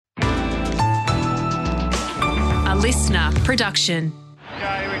listener production.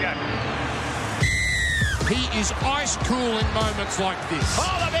 Okay, here we go. He is ice cool in moments like this.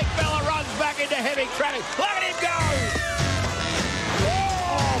 Oh, the big fella runs back into heavy traffic. Look at him go!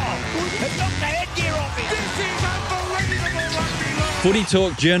 Oh, he knocked the headgear off him. This is unbelievable rugby love. Footy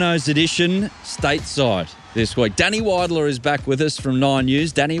Talk Journos edition, stateside this week. Danny Weidler is back with us from 9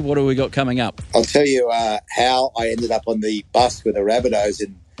 News. Danny, what have we got coming up? I'll tell you how I ended up on the bus with the Rabbitohs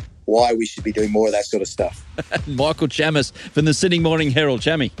and why we should be doing more of that sort of stuff. Michael Chammas from the Sydney Morning Herald.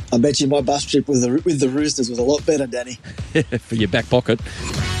 Chammy. I bet you my bus trip with the Roosters was a lot better, Danny. For your back pocket.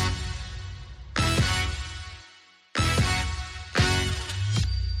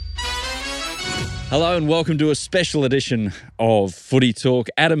 Hello and welcome to a special edition of Footy Talk.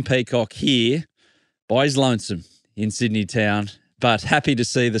 Adam Peacock here by his lonesome in Sydney town, but happy to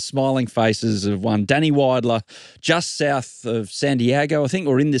see the smiling faces of one Danny Weidler just south of San Diego, I think,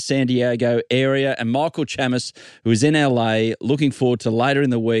 or in the San Diego area, and Michael Chammas, who is in LA, looking forward to later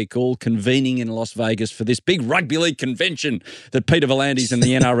in the week, all convening in Las Vegas for this big rugby league convention that Peter V'landys and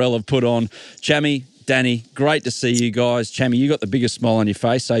the NRL have put on. Chammy, Danny, great to see you guys. Chammy, you got the biggest smile on your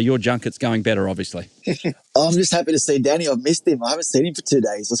face, so your junket's going better, obviously. I'm just happy to see Danny. I've missed him. I haven't seen him for 2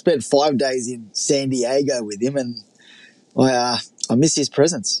 days. I spent 5 days in San Diego with him, and I miss his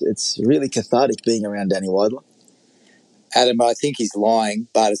presence. It's really cathartic being around Danny Weidler. Adam, I think he's lying,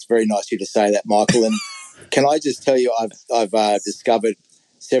 but it's very nice of you to say that, Michael. And can I just tell you, I've discovered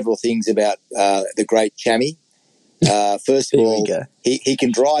several things about the great Chammy. First of all, he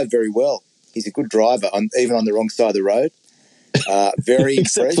can drive very well. He's a good driver, even on the wrong side of the road. Very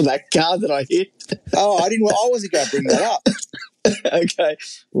except for that car that I hit. Oh, I wasn't going to bring that up. Okay,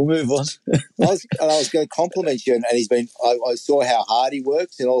 we'll move on. I was going to compliment you, and he's been. I saw how hard he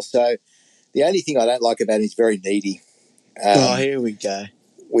works, and also the only thing I don't like about him is very needy. Here we go.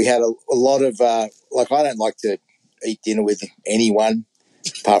 We had a lot of I don't like to eat dinner with anyone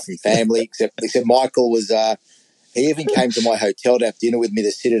apart from family, except Michael was. He even came to my hotel to have dinner with me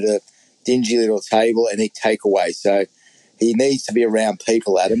to sit at a dingy little table and eat takeaway. So he needs to be around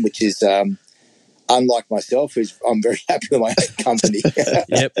people, Adam, which is. Unlike myself, I'm very happy with my own company.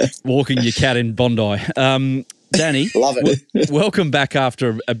 Yep, walking your cat in Bondi. Danny, love it. Welcome back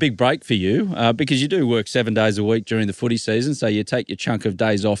after a big break for you, because you do work 7 days a week during the footy season, so you take your chunk of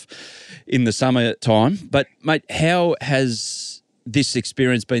days off in the summer time. But, mate, how has this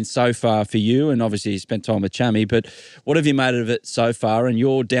experience been so far for you? And obviously you spent time with Chammy, but what have you made of it so far? And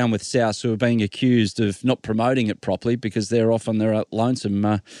you're down with South, who are being accused of not promoting it properly because they're off on their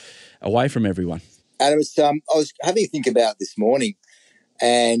lonesome away from everyone. And I was having a think about this morning,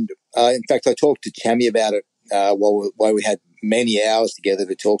 and in fact, I talked to Chammy about it while we had many hours together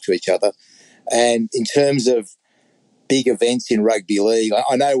to talk to each other. And in terms of big events in rugby league,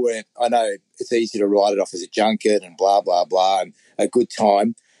 I know it's easy to write it off as a junket and blah blah blah and a good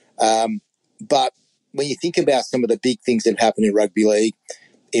time, but when you think about some of the big things that have happened in rugby league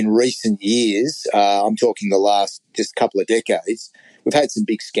in recent years, I'm talking the last just couple of decades. We've had some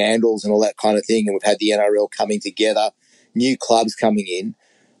big scandals and all that kind of thing, and we've had the NRL coming together, new clubs coming in.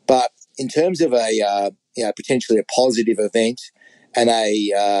 But in terms of a potentially a positive event and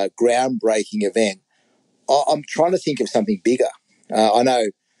a groundbreaking event, I'm trying to think of something bigger. I know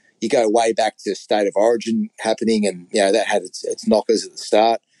you go way back to State of Origin happening, and that had its knockers at the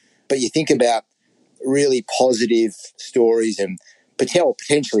start. But you think about really positive stories and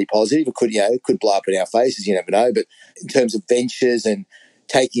potentially positive. It could blow up in our faces. You never know. But in terms of ventures and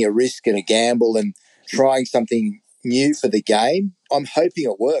taking a risk and a gamble and trying something new for the game, I'm hoping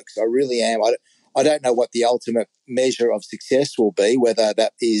it works. I really am. I don't know what the ultimate measure of success will be, whether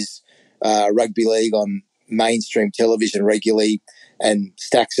that is rugby league on mainstream television regularly and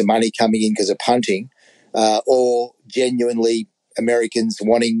stacks of money coming in because of punting, or genuinely Americans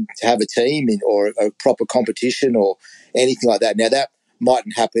wanting to have a team or a proper competition or anything like that. Now, that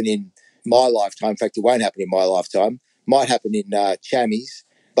mightn't happen in my lifetime. In fact, it won't happen in my lifetime. Might happen in Chammy's.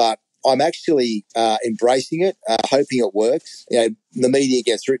 But I'm actually embracing it, hoping it works. The media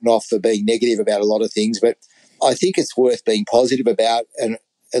gets written off for being negative about a lot of things, but I think it's worth being positive about, and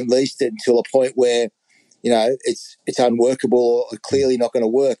at least until a point where, it's unworkable or clearly not going to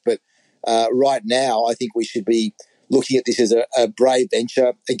work. But right now, I think we should be looking at this as a brave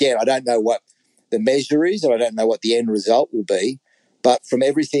venture. Again, I don't know what the measure is, and I don't know what the end result will be. But from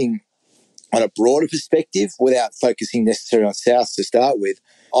everything on a broader perspective, without focusing necessarily on South to start with,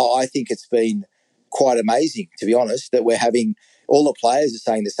 I think it's been quite amazing, to be honest, that we're having all the players are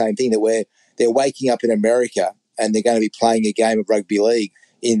saying the same thing, that they're waking up in America and they're going to be playing a game of rugby league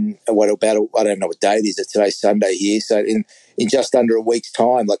in I don't know what day it is. It's today's Sunday here. So in just under a week's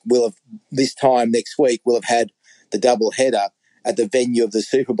time, this time next week, we'll have had the double header at the venue of the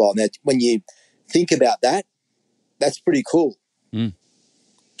Super Bowl. Now, when you think about that, that's pretty cool.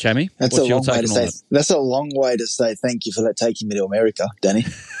 Chammy, That's what's a your long way take to on say. all that? That's a long way to say thank you for that taking me to America, Danny.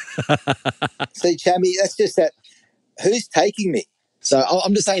 See, Chammy, that's just that. Who's taking me? So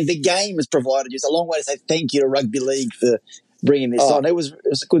I'm just saying the game has provided you. It's a long way to say thank you to rugby league for bringing this on. It was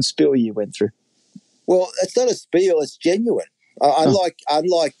a good spiel you went through. Well, it's not a spiel; it's genuine.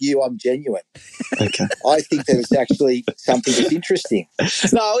 Unlike you, I'm genuine. Okay. I think that it's actually something that's interesting.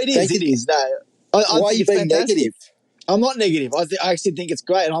 No, it is. It is. No, I Why think are you it's being fantastic. negative? I'm not negative. I actually think it's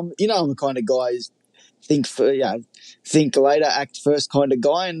great. I'm the kind of guy who's think later, act first kind of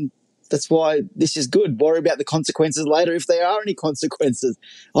guy, and that's why this is good. Worry about the consequences later if there are any consequences.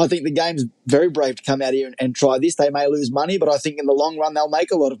 I think the game's very brave to come out here and try this. They may lose money, but I think in the long run they'll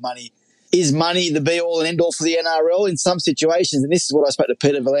make a lot of money. Is money the be-all and end-all for the NRL? In some situations, and this is what I spoke to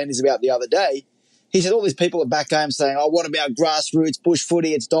Peter V'landys about the other day, he said all these people are back home saying, oh, what about grassroots, bush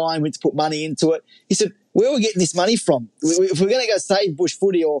footy, it's dying, we need to put money into it. He said, where are we getting this money from? If we're going to go save bush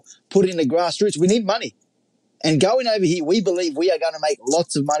footy or put it into grassroots, we need money. And going over here, we believe we are going to make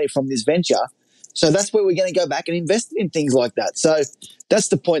lots of money from this venture. So that's where we're going to go back and invest in things like that. So that's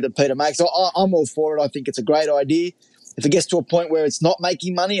the point that Peter makes. I'm all for it. I think it's a great idea. If it gets to a point where it's not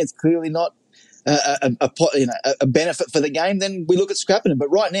making money, it's clearly not a benefit for the game, then we look at scrapping it. But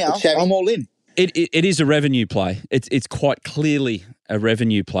right now, I'm all in. It is a revenue play. It's quite clearly a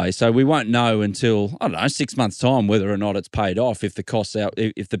revenue play. So we won't know until, 6 months' time whether or not it's paid off, if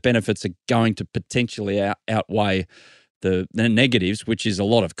the benefits are going to potentially outweigh the negatives, which is a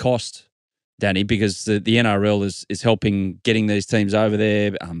lot of cost, Danny, because the NRL is helping getting these teams over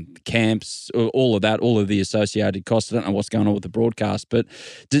there, camps, all of that, all of the associated costs. I don't know what's going on with the broadcast, but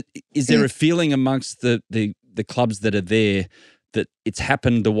is there a feeling amongst the clubs that are there that it's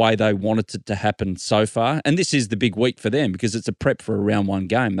happened the way they wanted it to happen so far? And this is the big week for them because it's a prep for a round one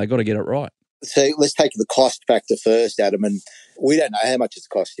game. They've got to get it right. So let's take the cost factor first, Adam, and we don't know how much it's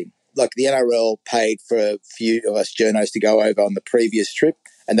costing. Like the NRL paid for a few of us journos to go over on the previous trip,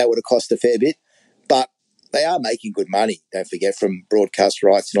 and that would have cost a fair bit. But they are making good money, don't forget, from broadcast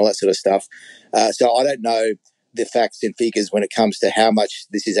rights and all that sort of stuff. So I don't know the facts and figures when it comes to how much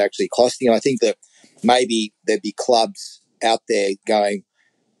this is actually costing. And I think that maybe there'd be clubs out there going,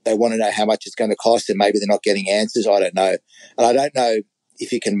 they want to know how much it's going to cost, and maybe they're not getting answers. I don't know. And I don't know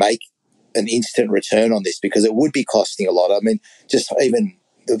if you can make an instant return on this, because it would be costing a lot. I mean, just even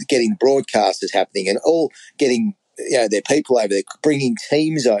getting broadcasters happening and all getting their people over there, bringing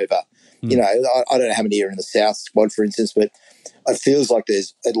teams over. I don't know how many are in the South squad, for instance, but it feels like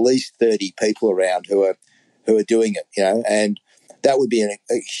there's at least 30 people around who are doing it, and that would be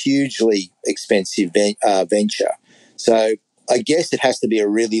a hugely expensive venture. So I guess it has to be a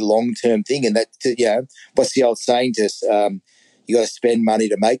really long-term thing, and that, what's the old saying? Just you got to spend money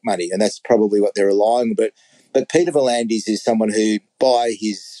to make money, and that's probably what they're relying on. But Peter V'landys is someone who, by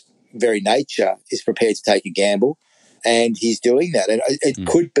his very nature, is prepared to take a gamble, and he's doing that. And it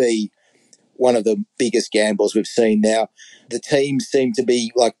could be one of the biggest gambles we've seen now. The teams seem to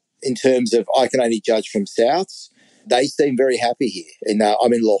be, like, in terms of, I can only judge from Souths, they seem very happy here. And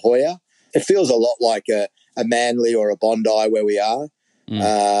I'm in La Jolla. It feels a lot like a Manly or a Bondi where we are.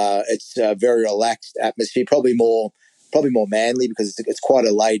 It's a very relaxed atmosphere, probably more Manly, because it's quite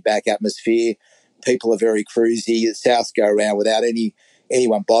a laid-back atmosphere. People are very cruisy. The Souths go around without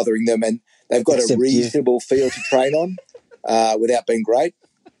anyone bothering them, and they've got a reasonable field to train on without being great.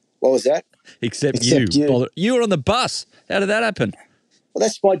 What was that? Except you. You were on the bus. How did that happen? Well,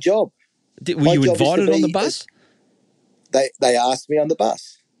 that's my job. Were you invited on the bus? They asked me on the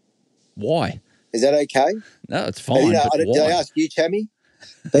bus. Why? Is that okay? No, it's fine. Did I ask you, Chammy?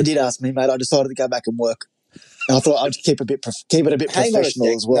 They did ask me, mate. I decided to go back and work. And I thought I'd keep it a bit professional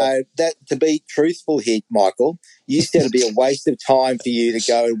as well. No, that, to be truthful here, Michael, you said it'd be a waste of time for you to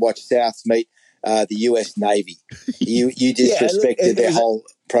go and watch Souths meet the US Navy. You disrespected their whole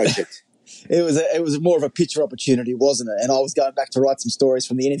project. It was more of a picture opportunity, wasn't it? And I was going back to write some stories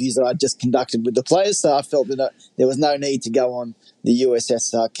from the interviews that I just conducted with the players, so I felt that there was no need to go on the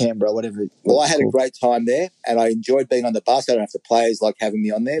USS Canberra, whatever. Well, I had a great time there, and I enjoyed being on the bus. I don't know if the players like having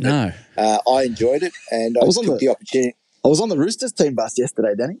me on there, but I enjoyed it, and I took the opportunity. I was on the Roosters team bus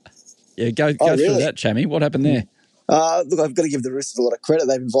yesterday, Danny. Yeah, go through that, Chammy. What happened there? Look, I've got to give the Roosters a lot of credit.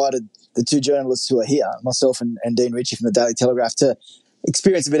 They've invited the two journalists who are here, myself and Dean Ritchie from the Daily Telegraph, to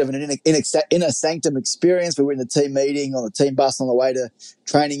experience a bit of an inner sanctum experience. We were in the team meeting on the team bus on the way to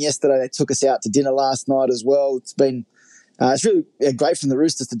training yesterday. They took us out to dinner last night as well. It's been it's really great from the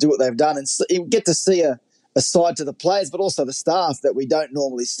Roosters to do what they've done and get to see a side to the players, but also the staff that we don't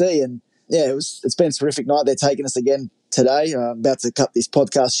normally see. And it's been a terrific night. They're taking us again today. I'm about to cut this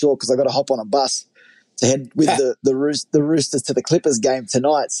podcast short because I got to hop on a bus to head with the Roosters to the Clippers game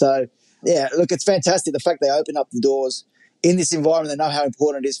tonight. So, yeah, look, it's fantastic. The fact they open up the doors in this environment, they know how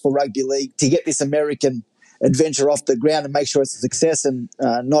important it is for rugby league to get this American adventure off the ground and make sure it's a success. And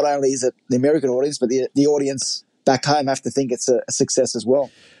not only is it the American audience, but the audience back home have to think it's a success as well.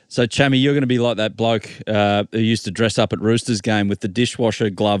 So, Chammy, you're going to be like that bloke who used to dress up at Roosters game with the dishwasher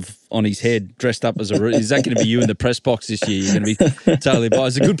glove on his head, dressed up as a Rooster. Is that going to be you in the press box this year? You're going to be totally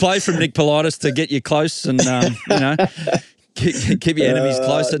biased. It's a good play from Nick Politis to get you close and, keep your enemies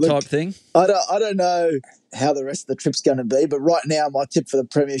closer type thing. I don't know how the rest of the trip's going to be, but right now my tip for the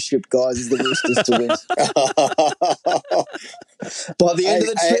premiership, guys, is the Roosters to win. By the end of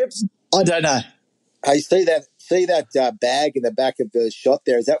the trip, I don't know. Hey, see that bag in the back of the shot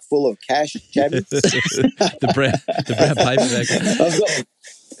there? Is that full of cash, Jamie? the brown paper bag.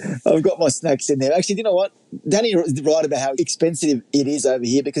 I've got my snacks in there. Actually, you know what? Danny is right about how expensive it is over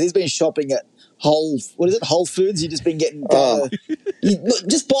here because he's been shopping at Whole Foods. You've just been getting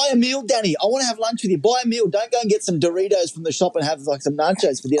just buy a meal, Danny. I want to have lunch with you. Buy a meal. Don't go and get some Doritos from the shop and have like some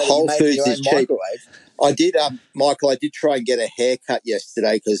nachos for dinner. Whole that you made Foods in your own is cheap. microwave. I did, Michael. I did try and get a haircut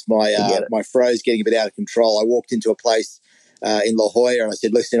yesterday because my fro's getting a bit out of control. I walked into a place in La Jolla and I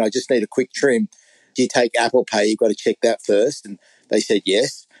said, "Listen, I just need a quick trim. Do you take Apple Pay? You've got to check that first." And they said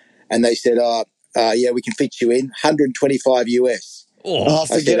yes. And they said, "Yeah, we can fit you in. $125 US." Oh,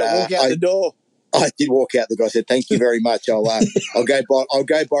 forget it. Walk out the door. I did walk out the door. I said, "Thank you very much. I'll go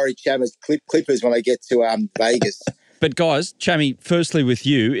borrow Chammer's Clippers when I get to Vegas." But guys, Chammy, firstly with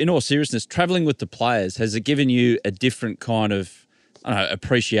you, in all seriousness, travelling with the players, has it given you a different kind of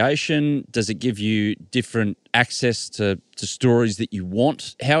appreciation? Does it give you different access to stories that you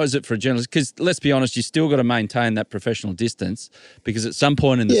want? How is it for a journalist? Because let's be honest, you still got to maintain that professional distance because at some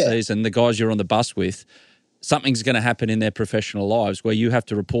point in the season, the guys you're on the bus with, something's going to happen in their professional lives where you have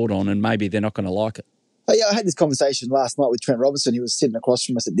to report on and maybe they're not going to like it. Oh, yeah, I had this conversation last night with Trent Robinson. He was sitting across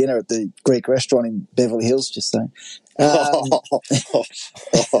from us at dinner at the Greek restaurant in Beverly Hills, just saying. And I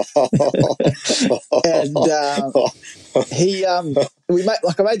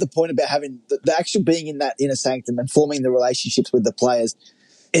made the point about having the actual being in that inner sanctum and forming the relationships with the players.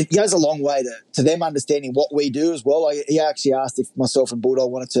 It goes a long way to them understanding what we do as well. He actually asked if myself and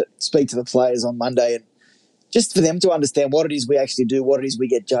Bulldog wanted to speak to the players on Monday and just for them to understand what it is we actually do, what it is we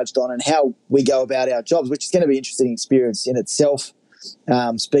get judged on, and how we go about our jobs, which is going to be an interesting experience in itself,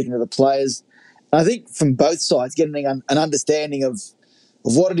 speaking to the players. I think from both sides, getting an understanding of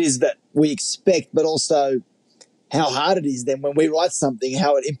what it is that we expect, but also how hard it is then when we write something,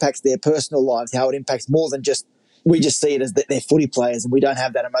 how it impacts their personal lives, how it impacts more than just, we just see it as that they're footy players and we don't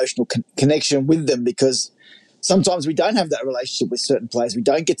have that emotional connection with them because sometimes we don't have that relationship with certain players. We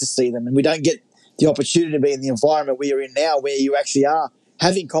don't get to see them and we don't get the opportunity to be in the environment we are in now where you actually are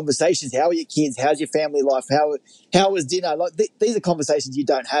having conversations. How are your kids? How's your family life? How was dinner? Like these are conversations you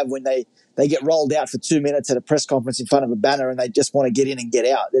don't have when they get rolled out for 2 minutes at a press conference in front of a banner and they just want to get in and get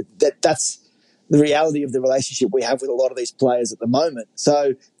out. That's the reality of the relationship we have with a lot of these players at the moment.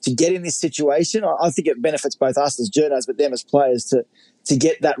 So to get in this situation, I think it benefits both us as journos, but them as players to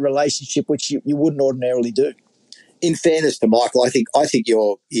get that relationship which you wouldn't ordinarily do. In fairness to Michael, I think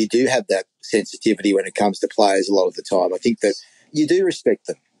you do have that sensitivity when it comes to players a lot of the time. I think that you do respect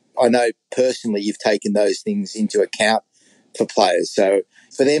them. I know personally you've taken those things into account for players. So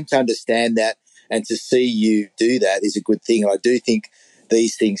for them to understand that and to see you do that is a good thing. And I do think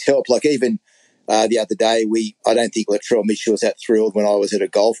these things help. Like even the other day, I don't think Latrell Mitchell was that thrilled when I was at a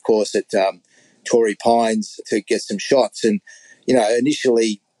golf course at Torrey Pines to get some shots. And,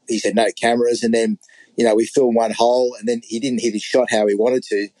 initially he said no cameras and then, we filmed one hole and then he didn't hit his shot how he wanted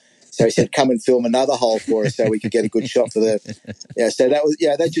to. So he said, come and film another hole for us so we could get a good shot for so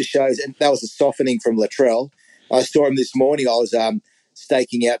that just shows, and that was a softening from Latrell. I saw him this morning. I was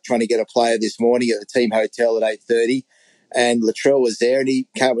staking out trying to get a player this morning at the team hotel at 8:30 and Latrell was there and he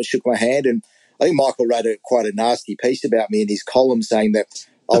came and shook my hand and I think Michael wrote quite a nasty piece about me in his column saying that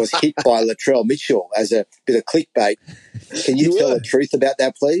I was hit by Latrell Mitchell as a bit of clickbait. Can you tell the truth about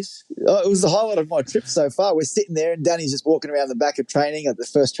that, please? It was the highlight of my trip so far. We're sitting there and Danny's just walking around the back of training at the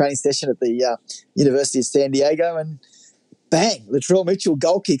first training session at the University of San Diego and bang, Latrell Mitchell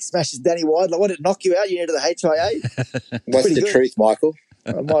goal kick smashes Danny Wide. Like, what, did it knock you out? You're into the HIA? What's the truth, Michael?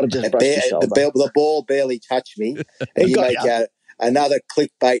 I might have just brushed your shoulder. The ball barely touched me. And you make out another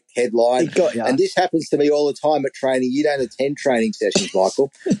clickbait headline. And this happens to me all the time at training. You don't attend training sessions,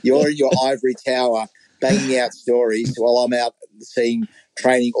 Michael. You're in your ivory tower banging out stories while I'm out seeing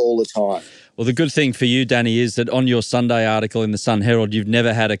training all the time. Well, the good thing for you, Danny, is that on your Sunday article in the Sun Herald, you've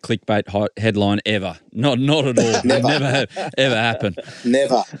never had a clickbait headline ever. Not at all. Never. Ever happened.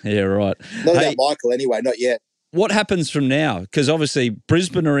 Never. Yeah, right. Not about Michael anyway, not yet. What happens from now? Because obviously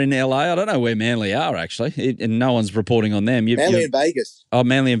Brisbane are in LA. I don't know where Manly are, actually, and no one's reporting on them. Manly in Vegas. Oh,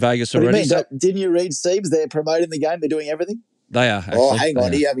 Manly in Vegas What already? do you mean? Didn't you read Siebes? They're promoting the game. They're doing everything? They are, actually. Oh, hang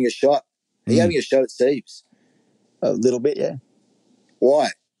on. Are you having a shot? Are you having a shot at Siebes? A little bit, yeah. Why?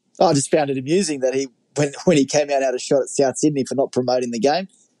 I just found it amusing that when he came out, had a shot at South Sydney for not promoting the game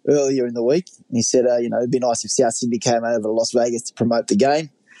earlier in the week. He said, it'd be nice if South Sydney came over to Las Vegas to promote the game.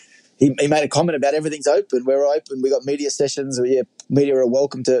 He made a comment about everything's open. We're open. We got media sessions. Media are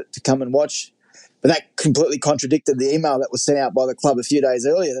welcome to come and watch. But that completely contradicted the email that was sent out by the club a few days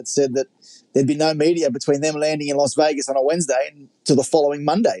earlier that said that there'd be no media between them landing in Las Vegas on a Wednesday and to the following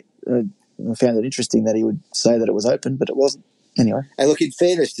Monday. I found it interesting that he would say that it was open, but it wasn't. Anyway. And look, in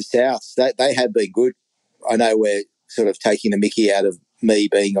fairness to South, they have been good. I know we're sort of taking the mickey out of me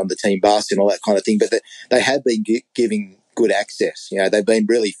being on the team bus and all that kind of thing, but they have been giving good access. They've been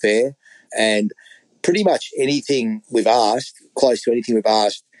really fair, and pretty much anything we've asked, close to anything we've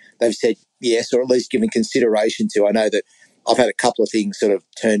asked, they've said yes, or at least given consideration to. I know that I've had a couple of things sort of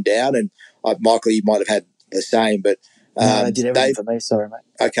turned down, and Michael, you might have had the same, but no, they did everything for me. Sorry,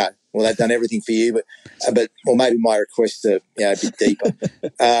 mate. Okay, well, they've done everything for you, but maybe my requests are a bit deeper.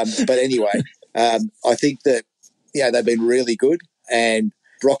 But anyway, I think that they've been really good, and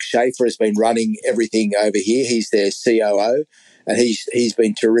Brock Schaefer has been running everything over here. He's their COO, and he's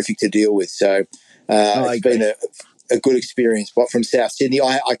been terrific to deal with. So it's been a good experience. But from South Sydney,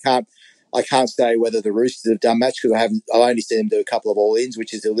 I can't say whether the Roosters have done much because I've only seen them do a couple of all-ins,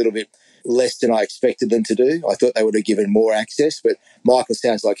 which is a little bit less than I expected them to do. I thought they would have given more access, but Michael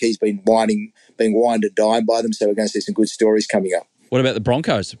sounds like he's been wined and dined by them, so we're going to see some good stories coming up. What about the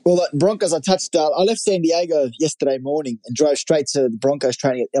Broncos? Well, the Broncos, I left San Diego yesterday morning and drove straight to the Broncos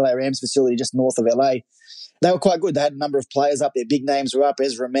training at LA Rams facility just north of LA. They were quite good. They had a number of players up there. Big names were up.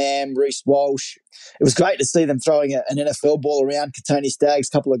 Ezra Mam, Reece Walsh. It was great to see them throwing an NFL ball around. Katoni Staggs,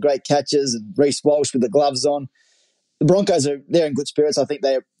 a couple of great catches, and Reece Walsh with the gloves on. The Broncos they're in good spirits. I think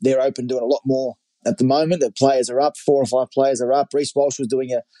they're open doing a lot more at the moment. The players are up. 4 or 5 players are up. Reece Walsh was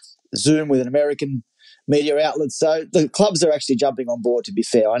doing a Zoom with an American media outlet. So the clubs are actually jumping on board, to be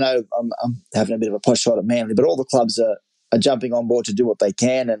fair. I know I'm having a bit of a push shot at Manly, but all the clubs are jumping on board to do what they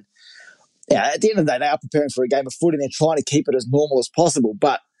can. And at the end of the day, they are preparing for a game of footy and they're trying to keep it as normal as possible.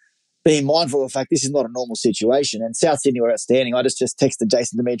 But being mindful of the fact this is not a normal situation. And South Sydney were outstanding. I just texted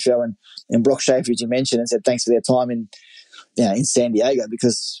Jason Demetrio and Brock Schaefer, as you mentioned, and said thanks for their time in San Diego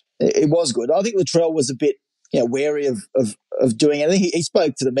because it was good. I think Latrell was a bit wary of doing anything. He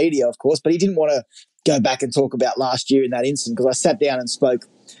spoke to the media, of course, but he didn't want to go back and talk about last year in that incident because I sat down and spoke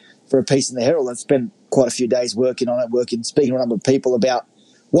for a piece in the Herald and spent quite a few days working on it, speaking to a number of people about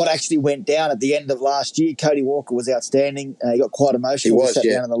what actually went down at the end of last year. Cody Walker was outstanding. He got quite emotional. We sat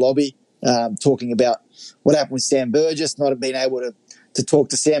down in the lobby talking about what happened with Sam Burgess, not being able to talk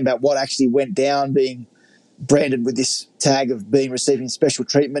to Sam about what actually went down, being branded with this tag of receiving special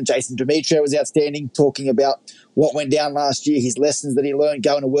treatment. Jason Demetrio was outstanding, talking about what went down last year, his lessons that he learned,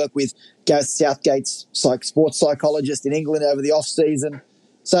 going to work with Gareth Southgate's sports psychologist in England over the off-season.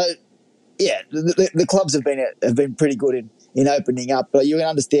 So, the clubs have been pretty good in opening up, but you can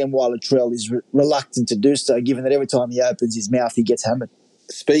understand why Latrell is reluctant to do so, given that every time he opens his mouth, he gets hammered.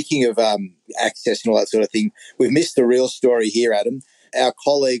 Speaking of access and all that sort of thing, we've missed the real story here, Adam. Our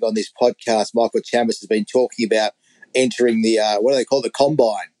colleague on this podcast, Michael Chambers, has been talking about entering the, what do they call the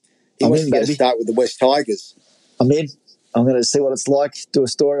combine. He wants to start with the West Tigers. I'm in. I'm going to see what it's like, do a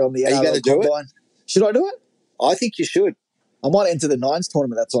story on the NRL Are you going to do combine. it? Should I do it? I think you should. I might enter the Nines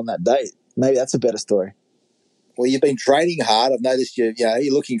tournament that's on that date. Maybe that's a better story. Well, you've been training hard. I've noticed you're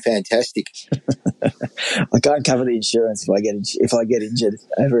looking fantastic. I can't cover the insurance if I get injured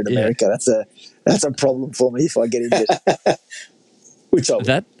over in America. That's a problem for me if I get injured. Which I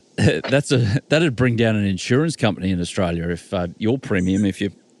will. That'd bring down an insurance company in Australia if your premium, if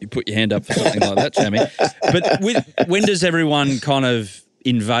you put your hand up for something like that, Jamie. But when does everyone kind of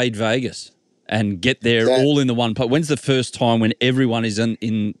invade Vegas and get there all in the one place? When's the first time when everyone is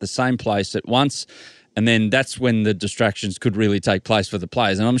in the same place at once? And then that's when the distractions could really take place for the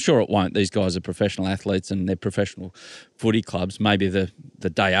players. And I'm sure it won't. These guys are professional athletes and they're professional footy clubs. Maybe the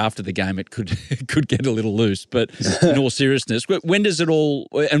day after the game it could get a little loose. But in all seriousness, when does it all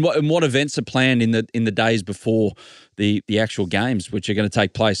and what events are planned in the days before the actual games, which are going to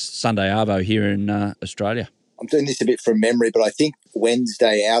take place Sunday arvo here in Australia? I'm doing this a bit from memory, but I think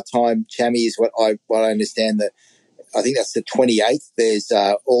Wednesday our time, Chammy, is what I understand that I think that's the 28th. There's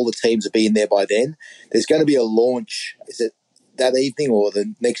all the teams will be in there by then. There's going to be a launch. Is it that evening or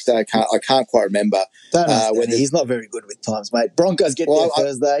the next day? I can't quite remember. Don't understand. He's not very good with times, mate. Broncos get there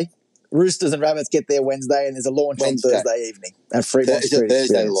Thursday. Roosters and Rabbits get there Wednesday, and there's a launch on Thursday evening at Fremont Street.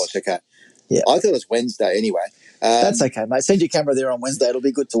 Thursday the launch, okay. Yeah. I thought it was Wednesday anyway. That's okay, mate. Send your camera there on Wednesday. It'll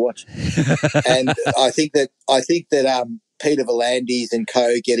be good to watch. And I think that Peter Volandis and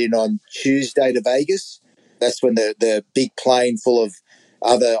co get in on Tuesday to Vegas. That's when the big plane full of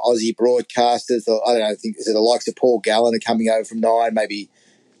other Aussie broadcasters, I don't know, I think is it the likes of Paul Gallen are coming over from Nine, maybe.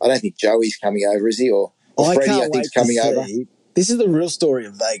 I don't think Joey's coming over, is he? Or Freddie, I think, is coming over. This is the real story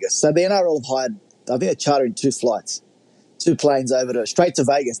of Vegas. So the NRL have hired, I think they're chartering 2 flights, 2 planes straight to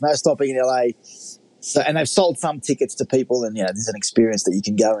Vegas, no stopping in LA. So, and they've sold some tickets to people, and there's an experience that you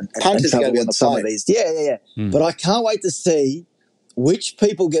can go and travel on some of these. Yeah. But I can't wait to see which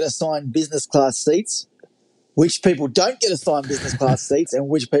people get assigned business class seats, which people don't get assigned business class seats, and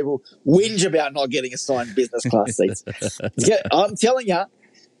which people whinge about not getting assigned business class seats. I'm telling you,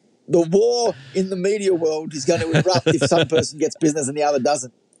 the war in the media world is going to erupt if some person gets business and the other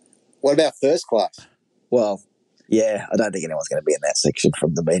doesn't. What about first class? Well, yeah, I don't think anyone's going to be in that section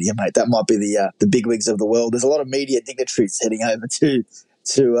from the media, mate. That might be the bigwigs of the world. There's a lot of media dignitaries heading over to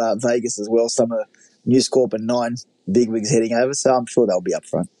Vegas as well. Some of News Corp and Nine bigwigs heading over, so I'm sure they'll be up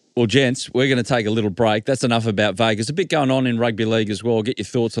front. Well, gents, we're going to take a little break. That's enough about Vegas. A bit going on in rugby league as well. Get your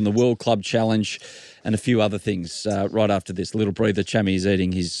thoughts on the World Club Challenge and a few other things right after this. Little breather. Chammy is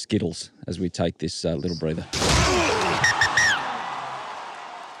eating his Skittles as we take this little breather.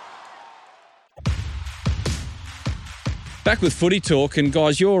 Back with Footy Talk, and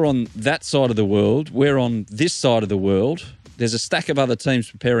guys, you're on that side of the world. We're on this side of the world. There's a stack of other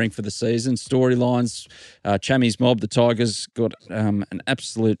teams preparing for the season, storylines. Chammy's mob, the Tigers, got an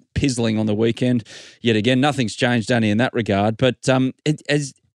absolute pizzling on the weekend. Yet again, nothing's changed, Danny, in that regard. But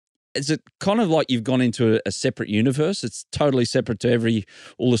is it kind of like you've gone into a separate universe? It's totally separate to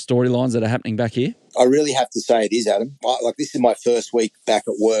all the storylines that are happening back here? I really have to say it is, Adam. This is my first week back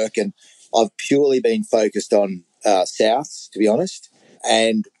at work, and I've purely been focused on Souths, to be honest.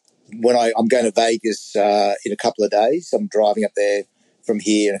 And when I'm going to Vegas in a couple of days, I'm driving up there from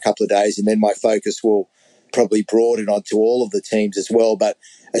here in a couple of days, and then my focus will probably broaden onto all of the teams as well. But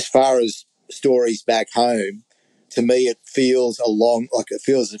as far as stories back home, to me, it feels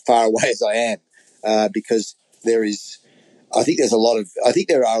as far away as I am because I think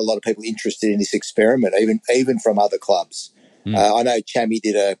there are a lot of people interested in this experiment, even from other clubs. I know Chammy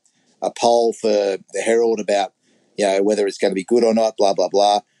did a poll for the Herald about whether it's going to be good or not, blah, blah,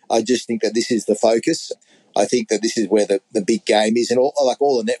 blah. I just think that this is the focus. I think that this is where the big game is, and all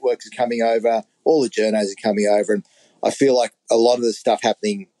the networks are coming over, all the journos are coming over, and I feel like a lot of the stuff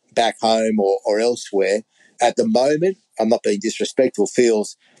happening back home or elsewhere at the moment, I'm not being disrespectful,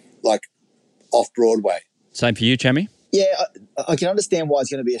 feels like off-Broadway. Same for you, Chammy? Yeah, I can understand why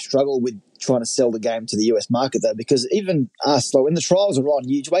it's going to be a struggle with trying to sell the game to the US market, though, because even us, when the trials are on,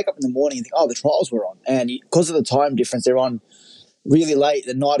 you wake up in the morning and think, the trials were on. And because of the time difference, they're on really late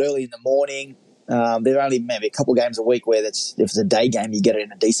at night, early in the morning. There are only maybe a couple of games a week where if it's a day game, you get it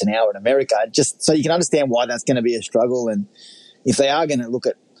in a decent hour in America. Just so you can understand why that's going to be a struggle. And if they are going to look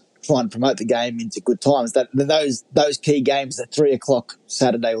at trying to promote the game into good times, those key games, the 3 o'clock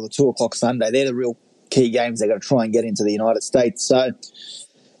Saturday or the 2 o'clock Sunday, they're the real key games they're going to try and get into the United States. So,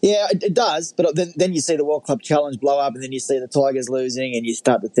 yeah, it does. But then you see the World Club Challenge blow up, and then you see the Tigers losing, and you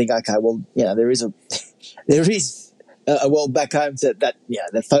start to think, okay, well, there is a world back home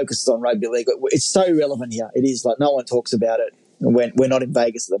that focuses on rugby league. It's so relevant here. It is like no one talks about it. We're not in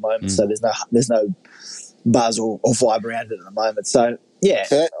Vegas at the moment, so there's no buzz or vibe around it at the moment. So yeah,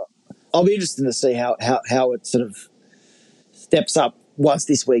 I'll be interested to see how it sort of steps up once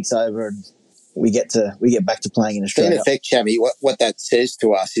this week's over and we get back to playing in Australia. In effect, Chammy, what that says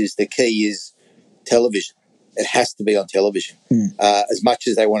to us is the key is television. It has to be on television. As much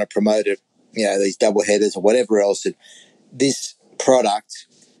as they want to promote it, these double headers or whatever else, this product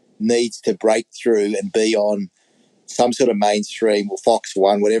needs to break through and be on some sort of mainstream or Fox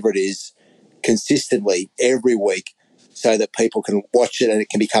One, whatever it is, consistently every week so that people can watch it and it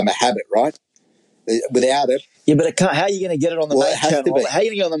can become a habit, right? Without it... Yeah, but how are you going to get it on the main channel? How are you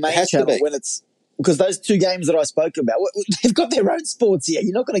going to get it on the main channel when it's... Because those two games that I spoke about, they've got their own sports here.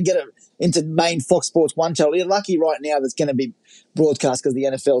 You're not going to get it into main Fox Sports 1 channel. You're lucky right now that's going to be broadcast because the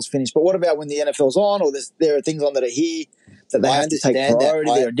NFL's finished. But what about when the NFL's on or there are things on that are here that they have to take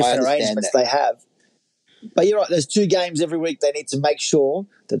priority? There are different arrangements they have. But you're right, there's 2 games every week. They need to make sure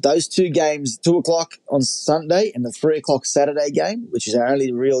that those 2 games, 2 o'clock on Sunday and the 3 o'clock Saturday game, which is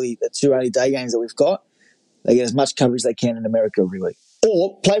the 2 only day games that we've got, They get as much coverage as they can in America every week.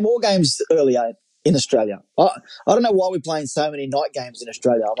 Or play more games earlier in Australia. I don't know why we're playing so many night games in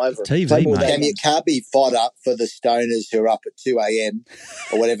Australia. I'm over it. TV, Play more mate. day Jamie, it games. can't be fought up for the stoners who are up at 2 a.m.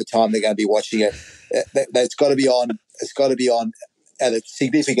 or whatever time they're going to be watching it. That's got to be on. It's got to be on at a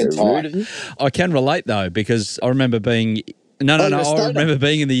significant Very rude time. of you. I can relate though, because I remember being No, you're a I stoner. remember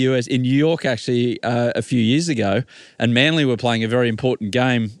being in the US, in New York actually, a few years ago, and Manly were playing a very important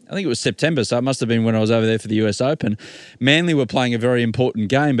game. I think it was September, so it must have been when I was over there for the US Open. Manly were playing a very important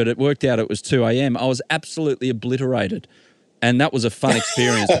game, but it worked out it was 2 a.m. I was absolutely obliterated. And that was a fun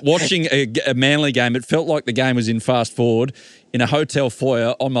experience. Watching a Manly game, it felt like the game was in fast forward in a hotel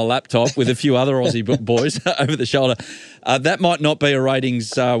foyer on my laptop with a few other Aussie boys over the shoulder. That might not be a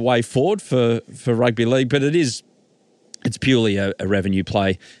ratings way forward for rugby league, but it's purely a revenue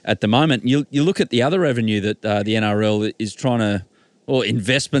play at the moment. You look at the other revenue that the NRL is trying to, or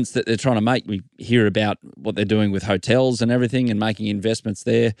investments that they're trying to make. We hear about what they're doing with hotels and everything and making investments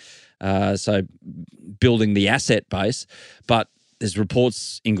there. So building the asset base. But there's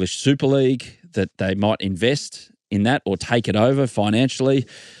reports, English Super League, that they might invest in that or take it over financially.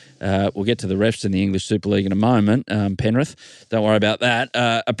 We'll get to the refs in the English Super League in a moment, Penrith. Don't worry about that.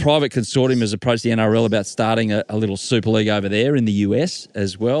 A private consortium has approached the NRL about starting a little Super League over there in the US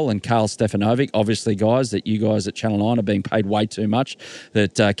as well. And Carl Stefanovic, obviously, guys, that you guys at Channel 9 are being paid way too much,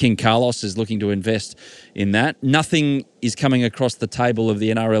 that King Carlos is looking to invest in that. Nothing is coming across the table of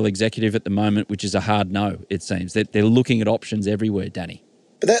the NRL executive at the moment, which is a hard no, it seems. They're looking at options everywhere, Danny.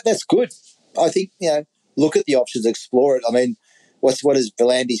 But that's good. I think, look at the options, explore it. I mean, what does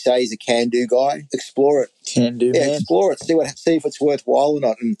Volandis say? He's a can-do guy. Explore it. Can do, Yeah, man. explore it. See if it's worthwhile or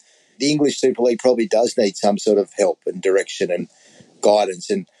not. And the English Super League probably does need some sort of help and direction and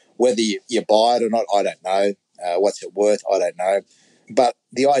guidance. And whether you buy it or not, I don't know. What's it worth? I don't know. But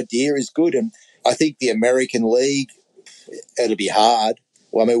the idea is good. And I think the American League, it'll be hard.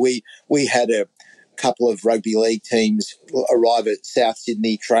 Well, I mean, we had a couple of rugby league teams arrive at South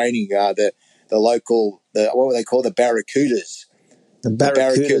Sydney training. The local, what were they called? The Barracudas. The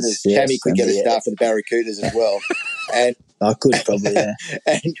Barracudas. Yes, Tammy could get a start for the Barracudas as well. And I could probably, yeah.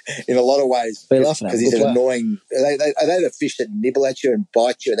 and in a lot of ways, Be laughing at because he's good an player. annoying. Are they the fish that nibble at you and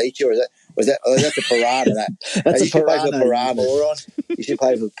bite you and eat you, or is that the piranha? That's You a should play for piranha, you piranhas. moron. You should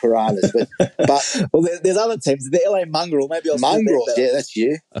play for piranhas, but Well, there's other teams. The LA Mongrel. Maybe I'll sleep mongrels, better. yeah, that's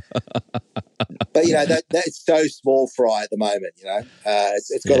you. But that's so small fry at the moment.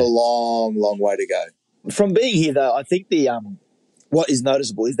 It's got a long, long way to go. From being here, though, I think what is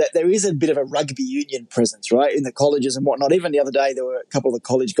noticeable is that there is a bit of a rugby union presence, right, in the colleges and whatnot. Even the other day, there were a couple of the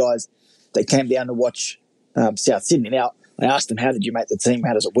college guys that came down to watch South Sydney. Now, I asked them, how did you make the team?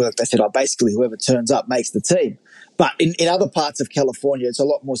 How does it work? They said, basically whoever turns up makes the team. But in other parts of California, it's a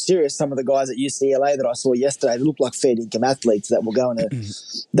lot more serious. Some of the guys at UCLA that I saw yesterday, they look like fair income athletes that were going to,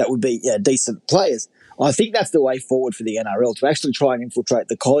 that would be decent players. I think that's the way forward for the NRL, to actually try and infiltrate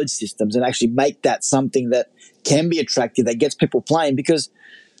the college systems and actually make that something that can be attractive, that gets people playing, because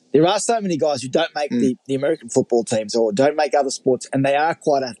there are so many guys who don't make the American football teams or don't make other sports, and they are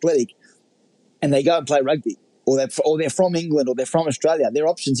quite athletic, and they go and play rugby, or they're from England, or they're from Australia. Their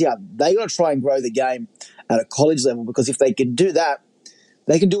options, they got to try and grow the game at a college level, because if they can do that,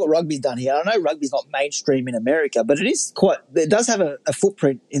 they can do what rugby's done here. I know rugby's not mainstream in America, but it does have a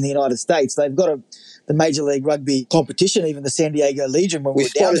footprint in the United States. They've got the Major League Rugby competition, even the San Diego Legion when we were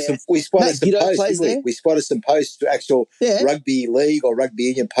down there. We spotted some posts, plays didn't we? there? We spotted some posts, actual rugby league or rugby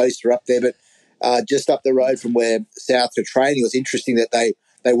union posts are up there, but just up the road from where South are training. It was interesting that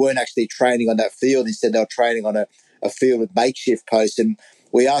they weren't actually training on that field. Instead, they were training on a field with makeshift posts. And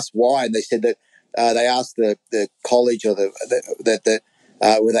we asked why, and they said that they asked the college or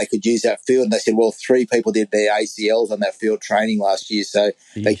where they could use that field, and they said, well, 3 people did their ACLs on that field training last year, so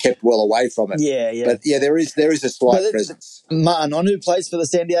they kept well away from it. Yeah. But there is a slight presence. Martin On, who plays for the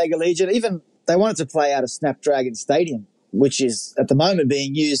San Diego Legion, even they wanted to play out of Snapdragon Stadium, which is at the moment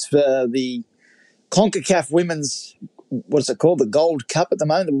being used for the CONCACAF Women's, what's it called, the Gold Cup at the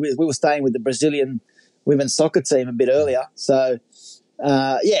moment. We were staying with the Brazilian women's soccer team a bit earlier. So,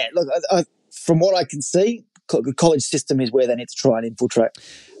 look, from what I can see, the college system is where they need to try and infiltrate.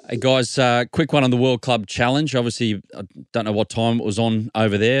 Hey guys, quick one on the World Club Challenge. Obviously, I don't know what time it was on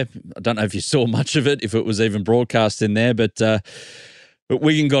over there. I don't know if you saw much of it, if it was even broadcast in there, but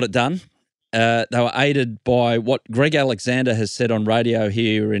Wigan got it done. They were aided by what Greg Alexander has said on radio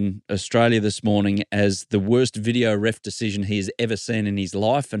here in Australia this morning as the worst video ref decision he has ever seen in his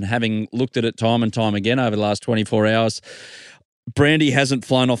life. And having looked at it time and time again over the last 24 hours, Brandy hasn't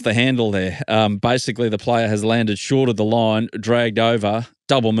flown off the handle there. Basically, the player has landed short of the line, dragged over,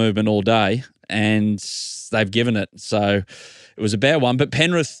 double movement all day, and they've given it. So it was a bad one. But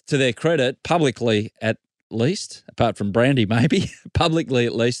Penrith, to their credit, publicly at least, apart from Brandy maybe, publicly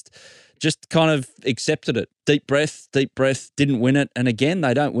at least, just kind of accepted it. Deep breath, didn't win it. And again,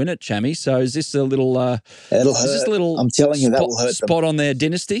 they don't win it, Chammy. So is this a little It'll hurt. I'm telling you, that will hurt them. Spot on their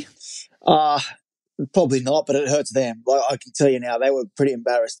dynasty? Probably not, but it hurts them. Like, I can tell you now, they were pretty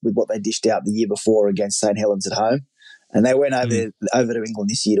embarrassed with what they dished out the year before against St. Helens at home. And they went over to England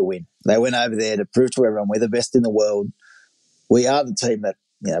this year to win. They went over there to prove to everyone we're the best in the world. We are the team that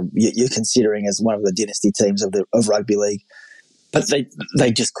you're considering as one of the dynasty teams of rugby league. But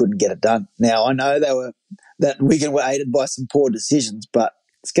they just couldn't get it done. Now, I know that Wigan were aided by some poor decisions, but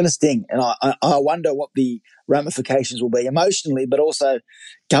it's going to sting. And I wonder what the ramifications will be emotionally, but also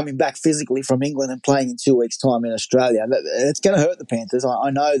coming back physically from England and playing in 2 weeks' time in Australia. It's going to hurt the Panthers.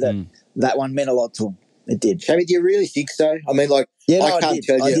 I know that one meant a lot to them. It did. Shabby, do you really think so? I mean, like, I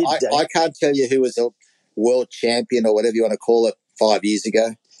can't tell you who was a world champion or whatever you want to call it 5 years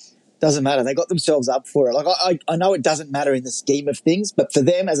ago. Doesn't matter. They got themselves up for it. Like I know it doesn't matter in the scheme of things, but for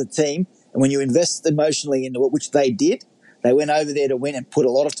them as a team, and when you invest emotionally into it, which they did, they went over there to win and put a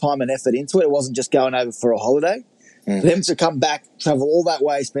lot of time and effort into it. It wasn't just going over for a holiday. For them to come back, travel all that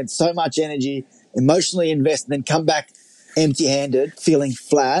way, spend so much energy, emotionally invest, and then come back empty-handed, feeling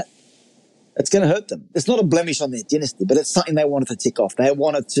flat, it's going to hurt them. It's not a blemish on their dynasty, but it's something they wanted to tick off. They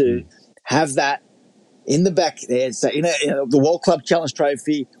wanted to have that in the back there. So, the World Club Challenge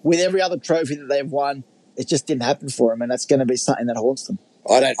Trophy, with every other trophy that they've won, it just didn't happen for them, and that's going to be something that haunts them.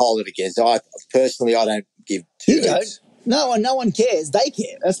 I don't hold it against. I don't give two You don't. No one cares. They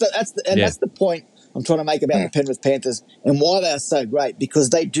care. That's the point I'm trying to make about the Penrith Panthers and why they are so great, because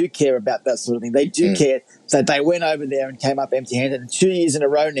they do care about that sort of thing. They do care that they went over there and came up empty-handed. And 2 years in a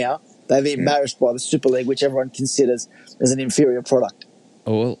row now, they've been embarrassed by the Super League, which everyone considers as an inferior product.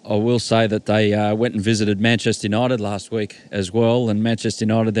 Well, I will say that they went and visited Manchester United last week as well, and Manchester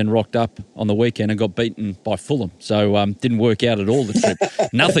United then rocked up on the weekend and got beaten by Fulham. So didn't work out at all, the trip.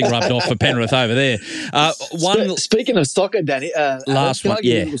 Nothing rubbed off for Penrith over there. Speaking of soccer, Danny, can I give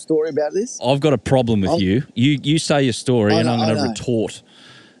you a little story about this? I've got a problem with you. You say your story and I'm going to retort.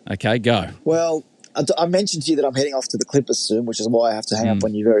 Okay, go. Well, I mentioned to you that I'm heading off to the Clippers soon, which is why I have to hang up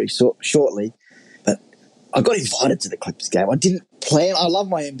on you very shortly. I got invited to the Clippers game. I didn't plan. I love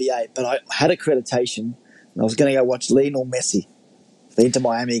my NBA, but I had accreditation and I was going to go watch Lionel Messi for Inter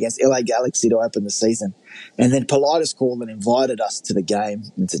Miami against LA Galaxy to open the season. And then Politis called and invited us to the game.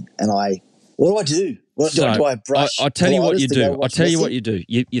 What do I do? Do I brush? I'll tell you what you do. I'll tell you what you do.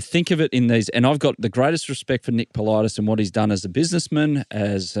 You think of it in these, and I've got the greatest respect for Nick Politis and what he's done as a businessman,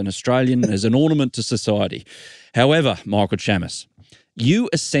 as an Australian, as an ornament to society. However, Michael Chammas, you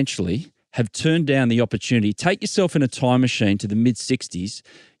essentially have turned down the opportunity. Take yourself in a time machine to the mid-'60s.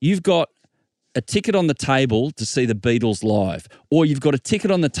 You've got a ticket on the table to see the Beatles live, or you've got a ticket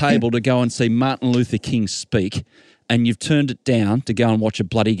on the table to go and see Martin Luther King speak, and you've turned it down to go and watch a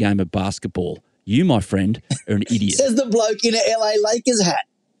bloody game of basketball. You, my friend, are an idiot. Says the bloke in an LA Lakers hat.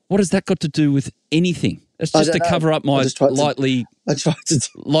 What has that got to do with anything? It's just to cover up my lightly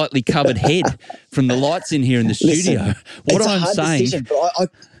covered head from the lights in here in the studio. What I'm saying... Decision, but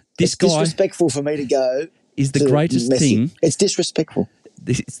it's disrespectful for me to go. Is the greatest thing. It's disrespectful.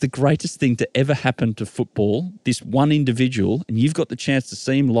 It's the greatest thing to ever happen to football. This one individual, and you've got the chance to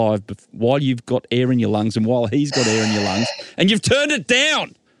see him live while you've got air in your lungs and while he's got air in your lungs, and you've turned it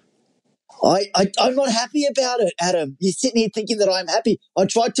down. I'm not happy about it, Adam. You're sitting here thinking that I'm happy. I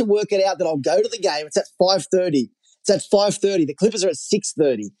tried to work it out that I'll go to the game. It's at 5:30. It's at 5:30. The Clippers are at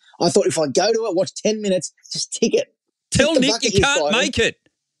 6:30. I thought if I go to it, watch 10 minutes, just tick it. Tell Nick you can't make it.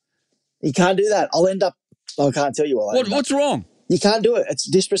 You can't do that. I can't tell you why. What's wrong? You can't do it. It's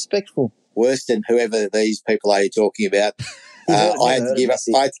disrespectful. Worse than whoever these people are you're talking about. I had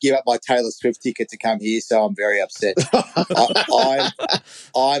to give up my Taylor Swift ticket to come here, so I'm very upset. I'm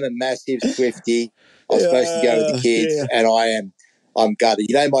a massive Swiftie. I was supposed to go with the kids, and I'm gutted.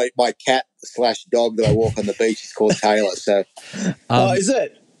 You know, my cat/dog that I walk on the beach is called Taylor. So, is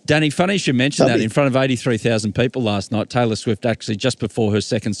it? Danny, funny you should mention that in front of 83,000 people last night. Taylor Swift actually, just before her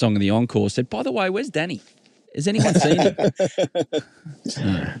second song in the encore, said, "By the way, where's Danny? Has anyone seen him?"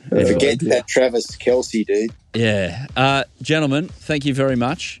 Forget that Travis Kelce, dude. Yeah. Gentlemen, thank you very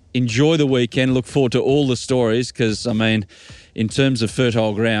much. Enjoy the weekend. Look forward to all the stories because, I mean, in terms of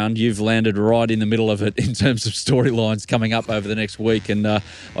fertile ground, you've landed right in the middle of it in terms of storylines coming up over the next week. And I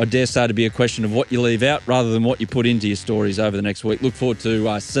dare say to be a question of what you leave out rather than what you put into your stories over the next week. Look forward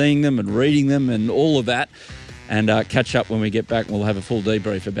to seeing them and reading them and all of that. And catch up when we get back. We'll have a full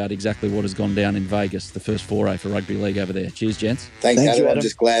debrief about exactly what has gone down in Vegas, the first foray for rugby league over there. Cheers, gents. Thanks, Thank Adam. you, I'm Adam.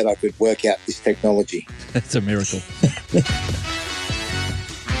 just glad I could work out this technology. It's a miracle.